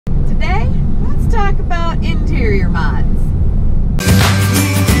talk about interior mods.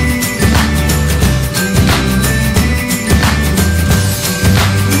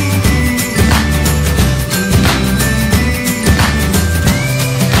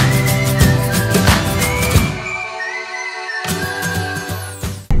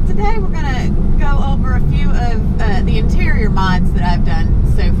 Today we're going to go over a few of the interior mods that I've done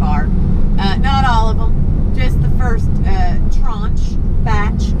so far. Not all of them, just the first tranche,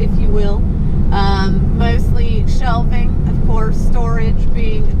 batch, if you will. Mostly shelving, of course, storage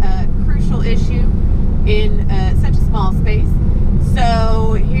being a crucial issue in such a small space.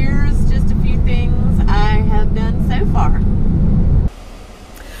 So here's just a few things I have done so far.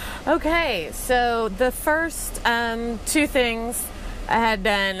 Okay, so the first two things I had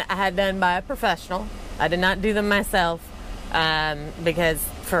done by a professional. I did not do them myself because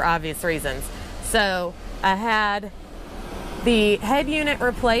for obvious reasons. So I had the head unit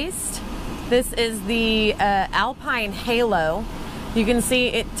replaced. This is the Alpine Halo. You can see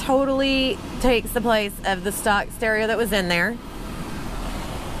it totally takes the place of the stock stereo that was in there.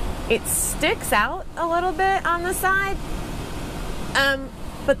 It sticks out a little bit on the side.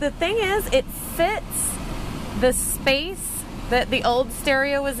 But the thing is, it fits the space that the old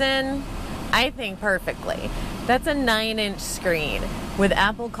stereo was in, I think, perfectly. That's a 9-inch screen with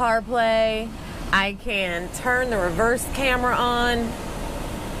Apple CarPlay. I can turn the reverse camera on.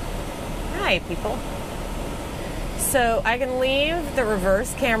 Hi, people. So I can leave the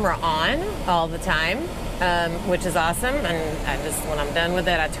reverse camera on all the time, which is awesome. And I just, when I'm done with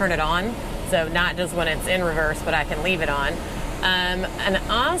it, I turn it on. So not just when it's in reverse, but I can leave it on. And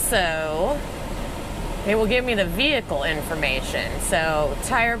also, it will give me the vehicle information. So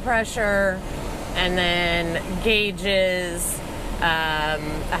tire pressure, and then gauges. I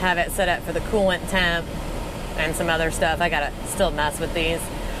have it set up for the coolant temp and some other stuff. I gotta still mess with these.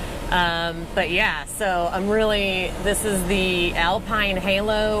 But yeah, so this is the Alpine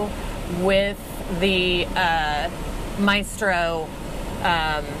Halo with the Maestro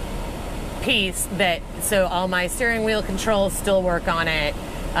piece so all my steering wheel controls still work on it.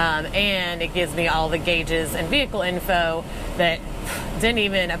 And it gives me all the gauges and vehicle info that didn't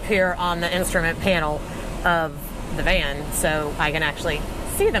even appear on the instrument panel of the van, so I can actually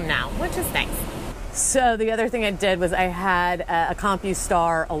see them now, which is nice. So the other thing I did was I had a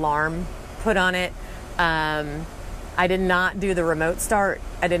Compustar alarm put on it. I did not do the remote start.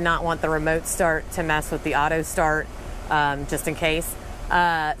 I did not want the remote start to mess with the auto start, just in case.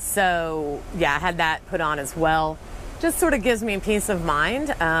 So yeah, I had that put on as well. Just sort of gives me peace of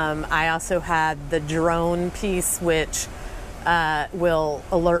mind. I also had the drone piece, which will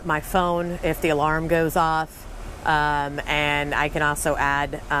alert my phone if the alarm goes off. And I can also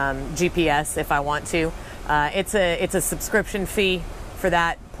add GPS if I want to. It's a subscription fee for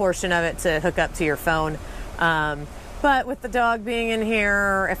that portion of it to hook up to your phone. But with the dog being in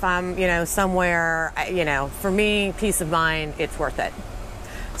here, if I'm somewhere, for me, peace of mind, it's worth it.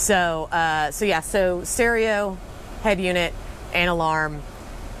 So so stereo, head unit, and alarm,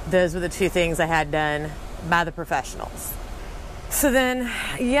 those were the two things I had done by the professionals. So then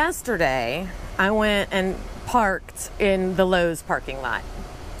yesterday I went and parked in the Lowe's parking lot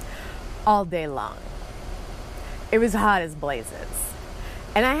all day long. It was hot as blazes,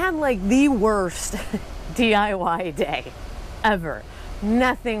 and I had like the worst DIY day ever.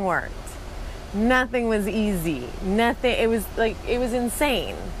 Nothing worked. Nothing was easy. Nothing. It was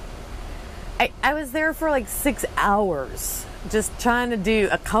insane. I was there for like 6 hours just trying to do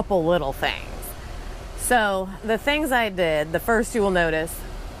a couple little things. So the things I did, the first you will notice,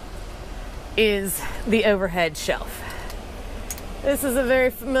 is the overhead shelf. This is a very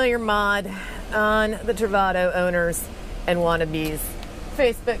familiar mod on the Travato owners and wannabes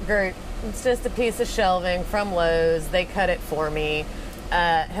Facebook group. It's just a piece of shelving from Lowe's. They cut it for me,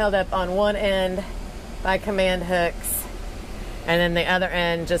 held up on one end by command hooks, and then the other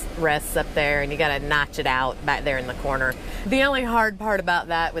end just rests up there, and you gotta notch it out back there in the corner. The only hard part about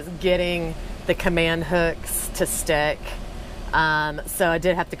that was getting the command hooks to stick. So I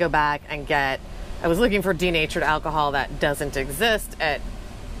did have to go back and I was looking for denatured alcohol that doesn't exist at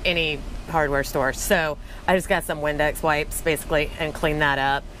any hardware store. So I just got some Windex wipes basically and cleaned that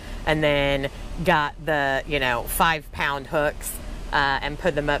up, and then got the 5-pound hooks and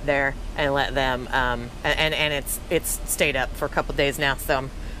put them up there and let them and it's stayed up for a couple days now, so I'm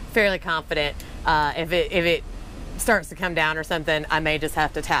fairly confident. If it starts to come down or something, I may just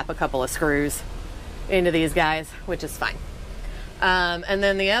have to tap a couple of screws into these guys, which is fine. And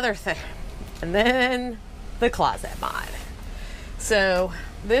then the other thing, and then the closet mod. So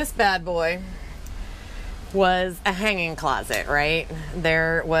this bad boy was a hanging closet, right?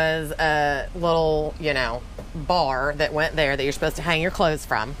 There was a little, you know, bar that went there that you're supposed to hang your clothes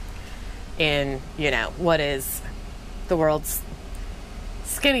from in, you know, what is the world's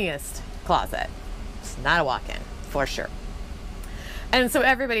skinniest closet. It's not a walk-in, for sure. And so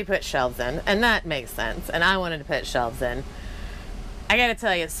everybody put shelves in, and that makes sense. And I wanted to put shelves in. I gotta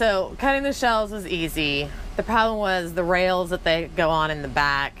tell you, so cutting the shelves was easy. The problem was the rails that they go on in the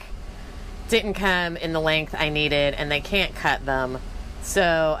back didn't come in the length I needed, and they can't cut them.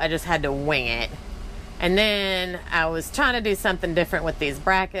 So I just had to wing it. And then I was trying to do something different with these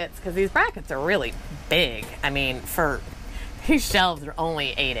brackets, because these brackets are really big. I mean, these shelves are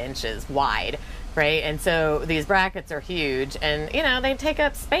only 8 inches wide, right? And so these brackets are huge, and you know, they take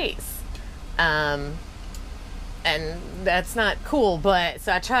up space. And that's not cool, but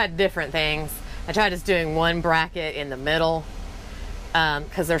so I tried different things. I tried just doing one bracket in the middle,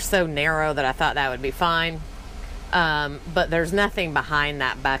 because they're so narrow that I thought that would be fine. But there's nothing behind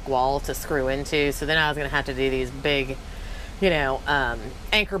that back wall to screw into, so then I was going to have to do these big, you know,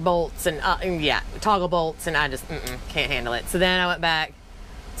 anchor bolts and yeah, toggle bolts, and I just can't handle it. So then I went back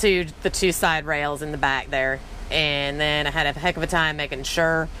to the 2 side rails in the back there, and then I had a heck of a time making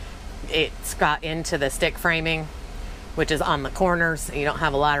sure it's got into the stick framing, which is on the corners, and you don't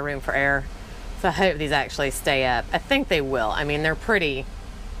have a lot of room for air. So I hope these actually stay up. I think they will. I mean, they're pretty,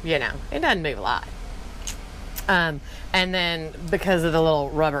 you know, it doesn't move a lot. And then because of the little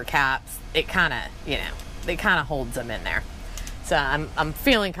rubber caps, it kind of, you know, it kind of holds them in there. So I'm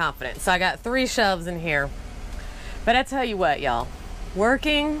feeling confident. So I got 3 shelves in here. But I tell you what, y'all,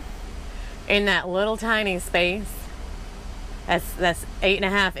 working in that little tiny space, that's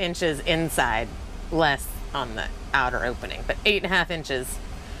 8.5 inches inside, less on the outer opening, but 8.5 inches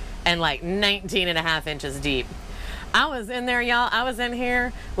and like 19.5 inches deep. I was in there, y'all. I was in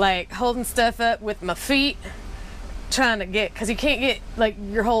here like holding stuff up with my feet, trying to get, because you can't get like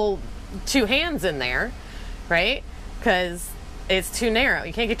your whole 2 hands in there, right? Because it's too narrow.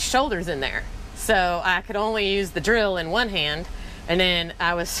 You can't get your shoulders in there. So I could only use the drill in one hand, and then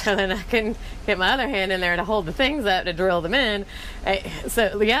so then I couldn't get my other hand in there to hold the things up to drill them in.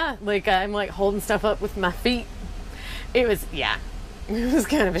 So yeah, like I'm like holding stuff up with my feet. It was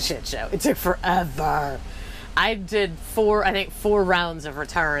kind of a shit show. It took forever. I did 4 rounds of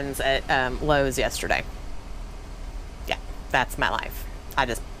returns at Lowe's yesterday. Yeah, that's my life. I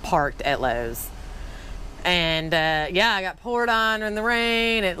just parked at Lowe's. And yeah, I got poured on in the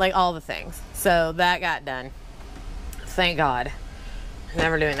rain, and like all the things. So that got done. Thank God.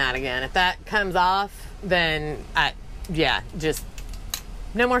 Never doing that again. If that comes off, then just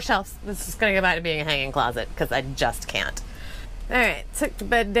no more shelves. This is gonna go back to being a hanging closet because I just can't. All right, took the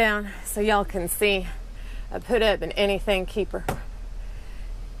bed down so y'all can see. I put up an anything keeper.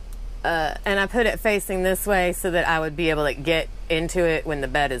 And I put it facing this way so that I would be able to get into it when the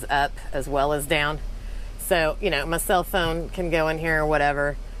bed is up as well as down. So, you know, my cell phone can go in here or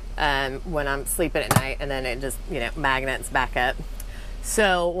whatever when I'm sleeping at night, and then it just, you know, magnets back up.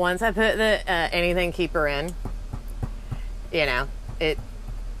 So once I put the anything keeper in, you know, it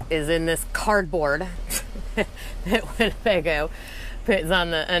is in this cardboard that Winnebago puts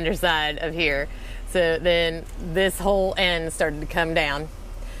on the underside of here. So then this whole end started to come down.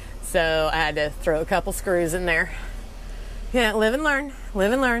 So I had to throw a couple screws in there. Yeah, live and learn,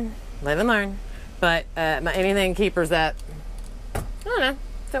 live and learn, live and learn. But my anything keeper's up. I don't know.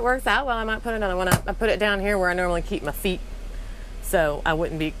 If it works out well, I might put another one up. I put it down here where I normally keep my feet, so I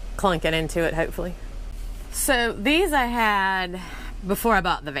wouldn't be clunking into it, hopefully. So these I had before I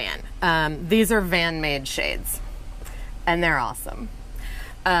bought the van. These are van-made shades, and they're awesome.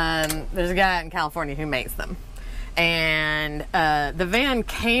 There's a guy out in California who makes them. And the van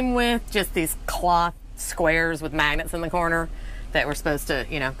came with just these cloth squares with magnets in the corner that were supposed to,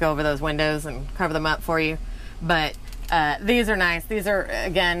 you know, go over those windows and cover them up for you. But these are nice. These are,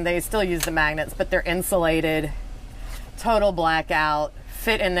 again, they still use the magnets, but they're insulated, total blackout,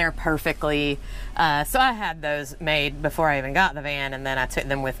 fit in there perfectly. So I had those made before I even got the van, and then I took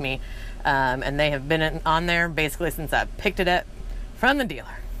them with me. And they have been on there basically since I picked it up from the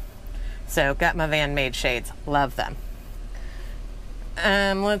dealer. So got my van made shades. Love them.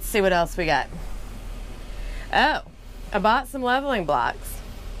 Let's see what else we got. Oh, I bought some leveling blocks,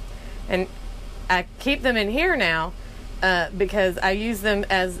 and I keep them in here now because I use them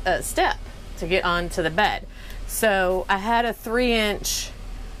as a step to get onto the bed. So I had a 3-inch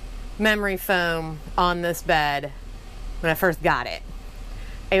memory foam on this bed when I first got it.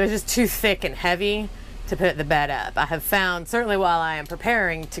 It was just too thick and heavy to put the bed up. I have found, certainly while I am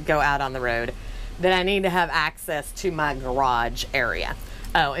preparing to go out on the road, that I need to have access to my garage area.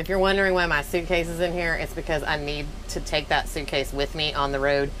 Oh, if you're wondering why my suitcase is in here, it's because I need to take that suitcase with me on the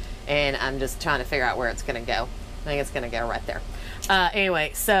road, and I'm just trying to figure out where it's going to go. I think it's going to go right there.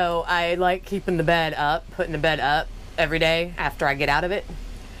 Anyway, so I like keeping the bed up, putting the bed up every day after I get out of it.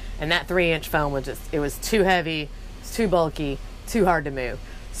 And that 3-inch foam was just, it was too heavy, it's too bulky, too hard to move.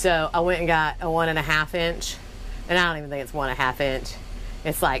 So I went and got a 1.5 inch, and I don't even think it's 1.5 inch.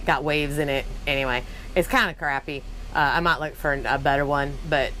 It's like got waves in it. Anyway, it's kind of crappy. I might look for a better one,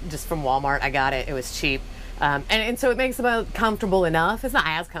 but just from Walmart, I got it. It was cheap. And so it makes the bed comfortable enough. It's not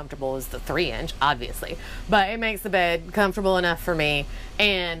as comfortable as the 3-inch, obviously, but it makes the bed comfortable enough for me,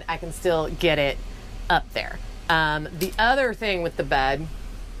 and I can still get it up there. The other thing with the bed,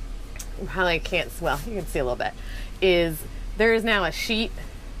 probably can't, well, you can see a little bit, is there is now a sheet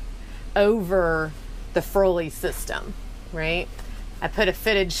over the Froley system, right? I put a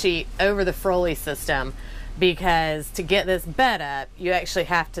fitted sheet over the Froley system because to get this bed up, you actually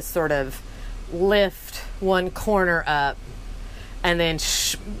have to sort of lift one corner up and then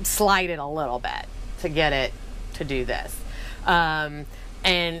slide it a little bit to get it to do this.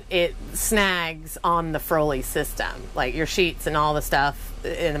 And it snags on the Froley system. Like your sheets and all the stuff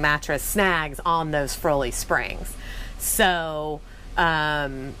in the mattress snags on those Froley springs. So,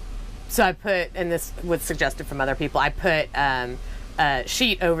 so I put, and this was suggested from other people, I put a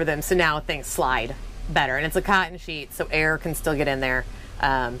sheet over them so now things slide better. And it's a cotton sheet so air can still get in there.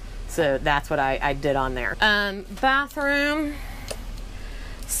 So that's what I did on there. Bathroom.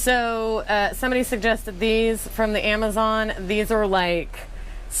 So somebody suggested these from the Amazon. These are like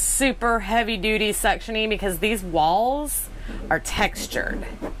super heavy duty suction-y because these walls are textured.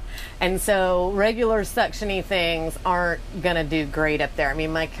 And so regular suction-y things aren't gonna do great up there. I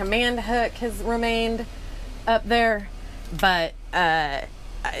mean, my command hook has remained up there, but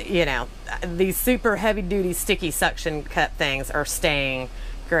you know, these super heavy duty sticky suction cup things are staying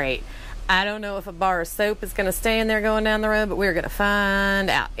great. I don't know if a bar of soap is going to stay in there going down the road, but we're going to find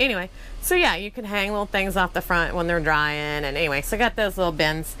out. Anyway, so yeah, you can hang little things off the front when they're drying. And anyway, so I got those little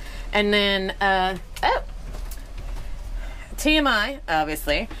bins. And then, oh, TMI,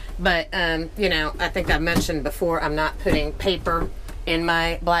 obviously. But, you know, I think I've mentioned before, I'm not putting paper in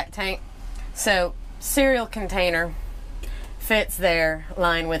my black tank. So, cereal container fits there,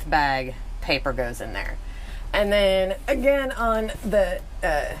 lined with bag, paper goes in there. And then again on the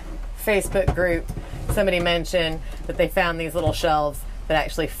Facebook group, somebody mentioned that they found these little shelves that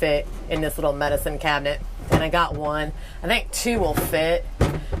actually fit in this little medicine cabinet. And I got one. I think 2 will fit,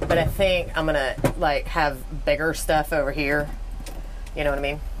 but I think I'm gonna like have bigger stuff over here. You know what I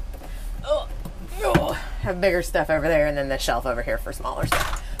mean? Have bigger stuff over there and then the shelf over here for smaller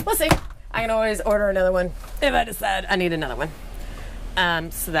stuff. We'll see. I can always order another one if I decide I need another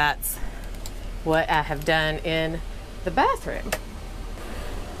one. So that's what I have done in the bathroom.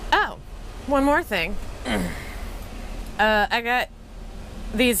 Oh, one more thing. I got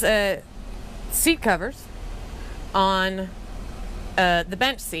these seat covers on the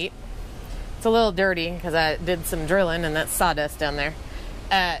bench seat. It's a little dirty because I did some drilling and that's sawdust down there.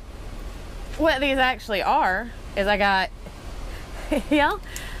 What these actually are is I got, yeah,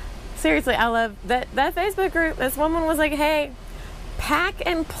 seriously, I love that Facebook group. This woman was like, hey, Pack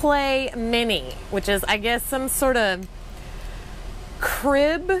and Play Mini, which is, I guess, some sort of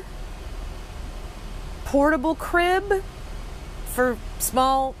crib, portable crib for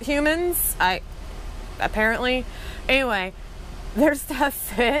small humans. Apparently. Anyway, their stuff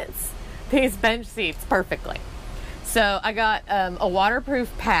fits these bench seats perfectly. So I got a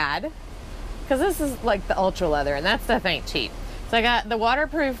waterproof pad, because this is like the ultra leather, and that stuff ain't cheap. So I got the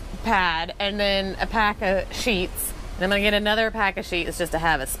waterproof pad and then a pack of sheets. And I'm going to get another pack of sheets just to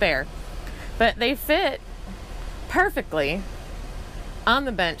have a spare. But they fit perfectly on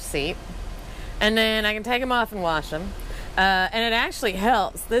the bench seat. And then I can take them off and wash them. And it actually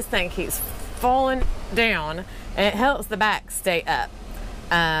helps. This thing keeps falling down. And it helps the back stay up.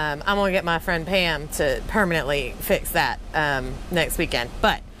 I'm going to get my friend Pam to permanently fix that next weekend.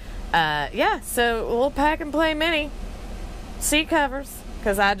 But, yeah, so we'll Pack and Play Mini seat covers.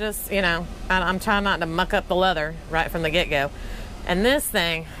 Because I just, you know, I'm trying not to muck up the leather right from the get-go. And this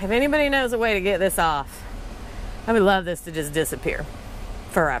thing, if anybody knows a way to get this off, I would love this to just disappear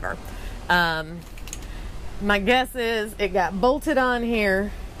forever. My guess is it got bolted on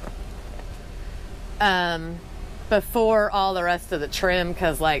here before all the rest of the trim,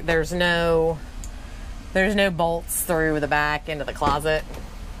 because like there's no bolts through the back into the closet.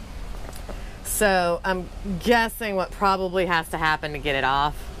 So I'm guessing what probably has to happen to get it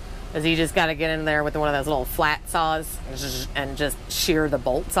off is you just got to get in there with one of those little flat saws and just shear the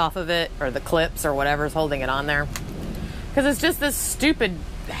bolts off of it, or the clips or whatever's holding it on there. because it's just this stupid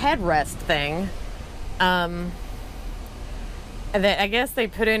headrest thing that I guess they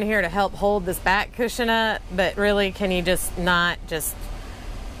put in here to help hold this back cushion up, but really, can you just not just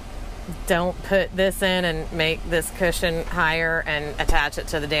don't put this in and make this cushion higher and attach it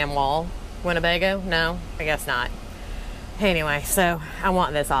to the damn wall, Winnebago? No, I guess not. Anyway, so I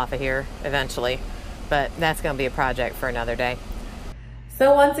want this off of here eventually, but that's going to be a project for another day.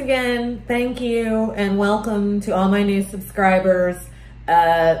 So once again, thank you and welcome to all my new subscribers.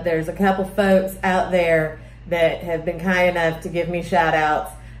 There's a couple folks out there that have been kind enough to give me shout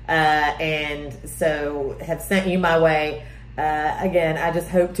outs and so have sent you my way. Again, I just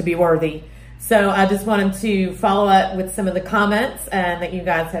hope to be worthy. So I just wanted to follow up with some of the comments that you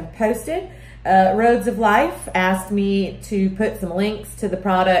guys have posted. Roads of Life asked me to put some links to the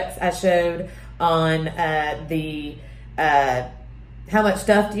products I showed on the how much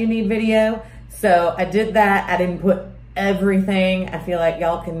stuff do you need video. So I did that. I didn't put everything. I feel like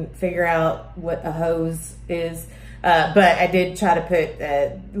y'all can figure out what a hose is. But I did try to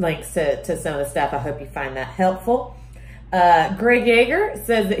put links to some of the stuff. I hope you find that helpful. Greg Yeager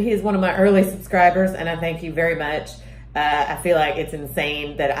says that he is one of my early subscribers, and I thank you very much. I feel like it's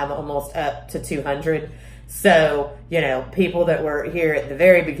insane that I'm almost up to 200. So, you know, people that were here at the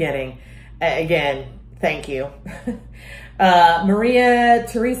very beginning, again, thank you. Maria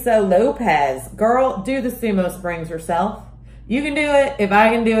Teresa Lopez, girl, do the sumo springs yourself. You can do it. If I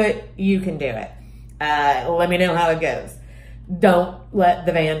can do it, you can do it. Let me know how it goes. Don't let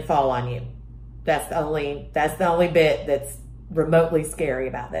the van fall on you. That's the only bit that's remotely scary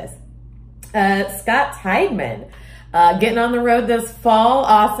about this. Scott Tideman, getting on the road this fall.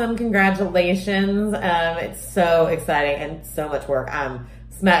 Awesome. Congratulations. It's so exciting and so much work. I'm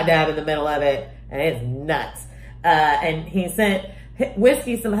smack dab in the middle of it and it's nuts. And he sent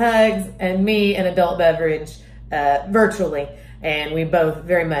Whiskey some hugs and me an adult beverage, virtually. And we both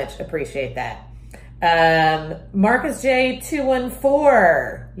very much appreciate that. Marcus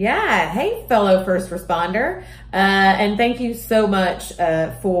J214. Yeah. Hey, fellow first responder. And thank you so much,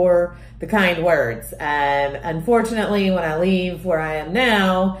 for the kind words. Unfortunately, when I leave where I am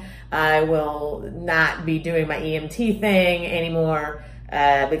now, I will not be doing my EMT thing anymore,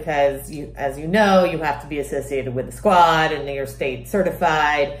 because as you know, you have to be associated with the squad and you're state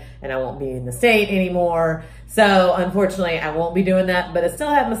certified, and I won't be in the state anymore. So unfortunately, I won't be doing that, but I still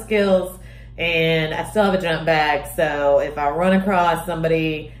have my skills. And I still have a jump bag, so if I run across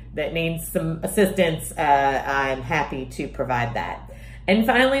somebody that needs some assistance, I'm happy to provide that. And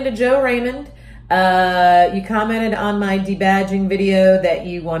finally, to Joe Raymond, you commented on my debadging video that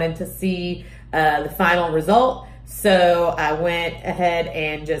you wanted to see the final result. So I went ahead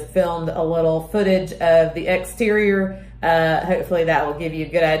and just filmed a little footage of the exterior. Hopefully that will give you a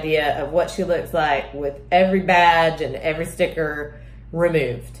good idea of what she looks like with every badge and every sticker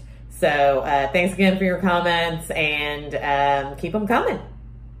removed. So thanks again for your comments, and keep them coming.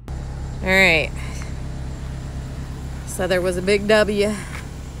 All right. So there was a big W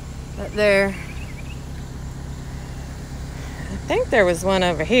up there. I think there was one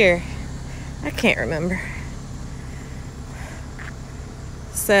over here. I can't remember.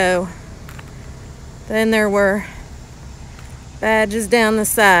 So then there were badges down the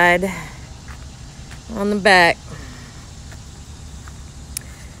side on the back.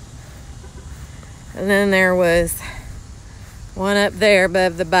 And then there was one up there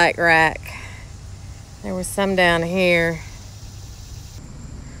above the bike rack. There was some down here.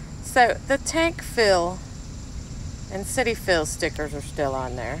 So the tank fill and city fill stickers are still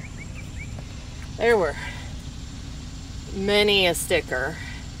on there. There were many a sticker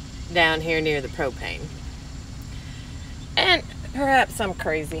down here near the propane. And perhaps I'm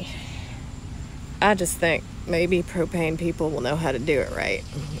crazy. I just think maybe propane people will know how to do it right.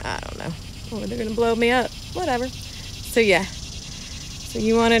 I don't know. Or they're gonna blow me up, whatever. So yeah, so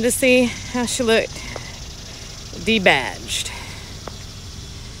you wanted to see how she looked debadged.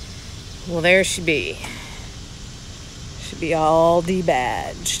 Well, there she be. Should be all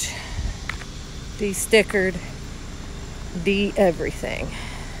debadged, de-stickered, de-everything.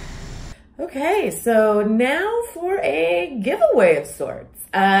 Okay, so now for a giveaway of sorts.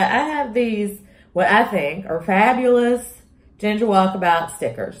 I have these, what I think are fabulous Ginger Walkabout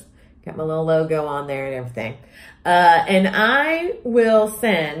stickers. Got my little logo on there and everything. And I will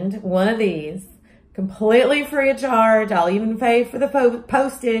send one of these completely free of charge. I'll even pay for the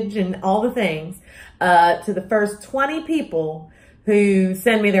postage and all the things to the first 20 people who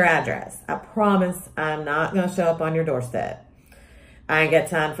send me their address. I promise I'm not going to show up on your doorstep. I ain't got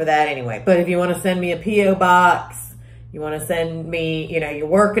time for that anyway. But if you want to send me a P.O. box, you want to send me, you know, your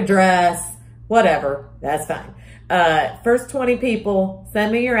work address, whatever, that's fine. First 20 people,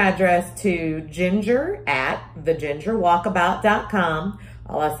 send me your address to ginger@thegingerwalkabout.com.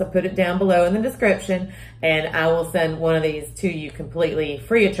 I'll also put it down below in the description, and I will send one of these to you completely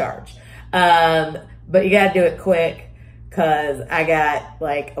free of charge. But you gotta do it quick, cause I got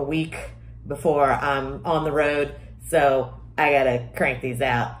like a week before I'm on the road, so I gotta crank these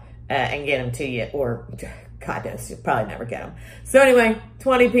out and get them to you, or God knows, you'll probably never get them. So anyway,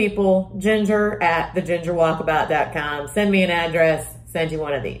 20 people, ginger@thegingerwalkabout.com. Send me an address, send you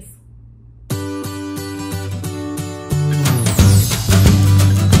one of these.